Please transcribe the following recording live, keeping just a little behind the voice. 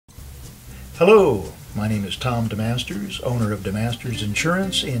Hello, my name is Tom DeMasters, owner of DeMasters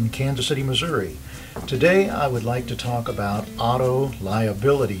Insurance in Kansas City, Missouri. Today I would like to talk about auto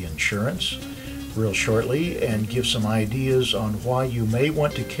liability insurance real shortly and give some ideas on why you may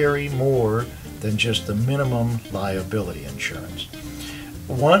want to carry more than just the minimum liability insurance.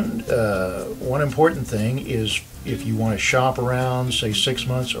 One important thing is if you want to shop around, say 6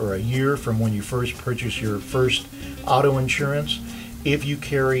 months or a year from when you first purchase your first auto insurance, if you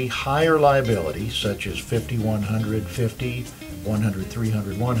carry higher liability, such as 50, 100, 50, 100,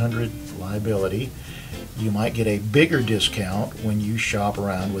 300, 100 liability, you might get a bigger discount when you shop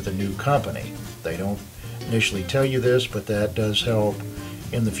around with a new company. They don't initially tell you this, but that does help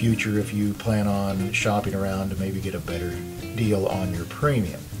in the future if you plan on shopping around to maybe get a better deal on your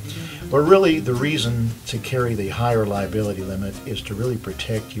premium. But really, the reason to carry the higher liability limit is to really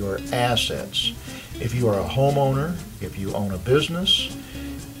protect your assets. If you are a homeowner, if you own a business,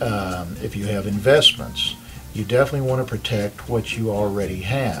 if you have investments, you definitely want to protect what you already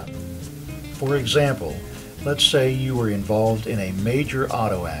have. For example, let's say you were involved in a major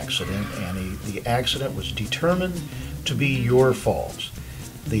auto accident and the accident was determined to be your fault.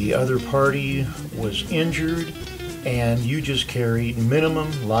 The other party was injured and you just carried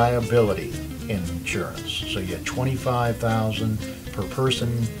minimum liability insurance. So you had $25,000 per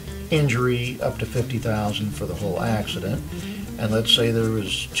person injury up to $50,000 for the whole accident. And let's say there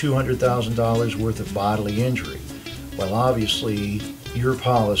was $200,000 worth of bodily injury. Well, obviously your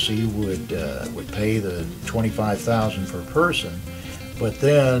policy would pay the $25,000 per person, but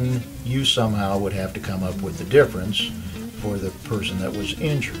then you somehow would have to come up with the difference for the person that was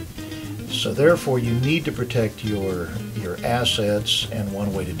injured. So therefore you need to protect your assets, and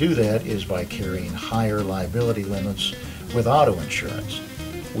one way to do that is by carrying higher liability limits with auto insurance.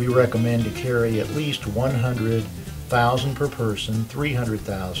 We recommend to carry at least $100,000 per person,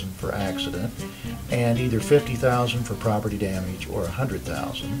 $300,000 for accident, and either $50,000 for property damage or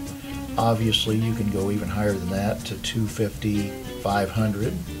 $100,000. Obviously you can go even higher than that to $250,000,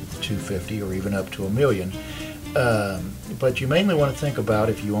 $500,000, $250,000, or even up to $1 million. But you mainly want to think about,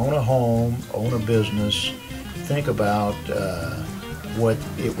 if you own a home, own a business, think about what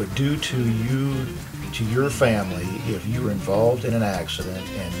it would do to you, to your family, if you were involved in an accident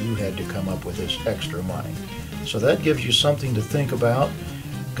and you had to come up with this extra money. So that gives you something to think about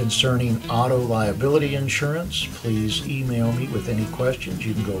concerning auto liability insurance. Please email me with any questions.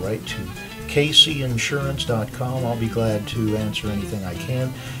 You can go right to kcinsurance.com. I'll be glad to answer anything I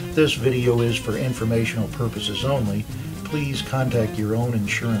can. This video is for informational purposes only. Please contact your own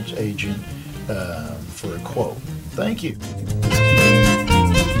insurance agent for a quote. Thank you.